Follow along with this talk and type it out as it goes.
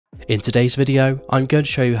In today's video, I'm going to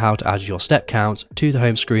show you how to add your step count to the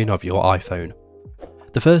home screen of your iPhone.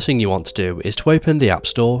 The first thing you want to do is to open the App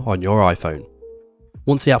Store on your iPhone.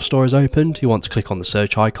 Once the App Store is opened, you want to click on the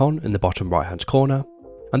search icon in the bottom right hand corner,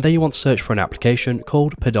 and then you want to search for an application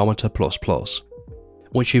called Pedometer++.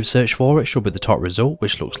 Once you've searched for it, it should be the top result,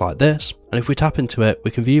 which looks like this, and if we tap into it,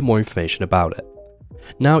 we can view more information about it.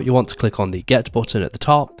 Now you want to click on the Get button at the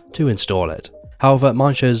top to install it. However,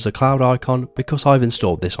 mine shows as a cloud icon because I've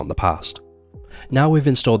installed this on the past. Now we've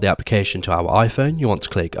installed the application to our iPhone, you want to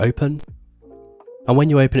click Open. And when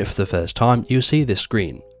you open it for the first time, you'll see this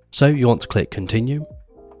screen. So you want to click Continue.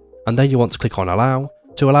 And then you want to click on Allow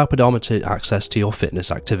to allow Pedometer access to your fitness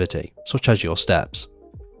activity, such as your steps.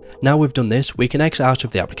 Now we've done this, we can exit out of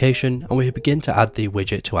the application and we begin to add the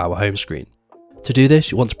widget to our home screen. To do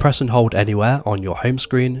this, you want to press and hold anywhere on your home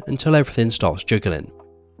screen until everything starts juggling.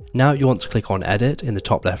 Now you want to click on Edit in the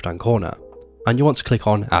top left hand corner, and you want to click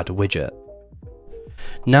on Add Widget.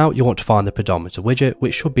 Now you want to find the pedometer widget,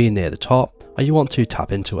 which should be near the top, and you want to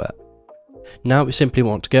tap into it. Now you simply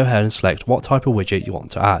want to go ahead and select what type of widget you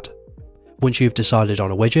want to add. Once you've decided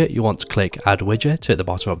on a widget, you want to click Add Widget at the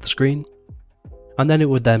bottom of the screen, and then it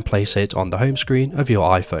would then place it on the home screen of your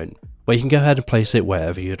iPhone, where you can go ahead and place it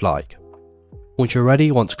wherever you'd like. Once you're ready,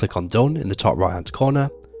 you want to click on Done in the top right hand corner,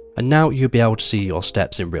 and now you'll be able to see your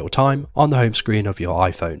steps in real time on the home screen of your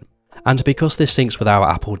iPhone. And because this syncs with our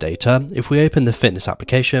Apple data, if we open the fitness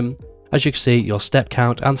application, as you can see your step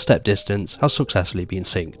count and step distance has successfully been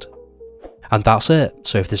synced. And that's it.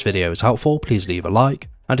 So if this video is helpful, please leave a like,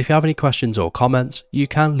 and if you have any questions or comments, you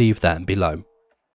can leave them below.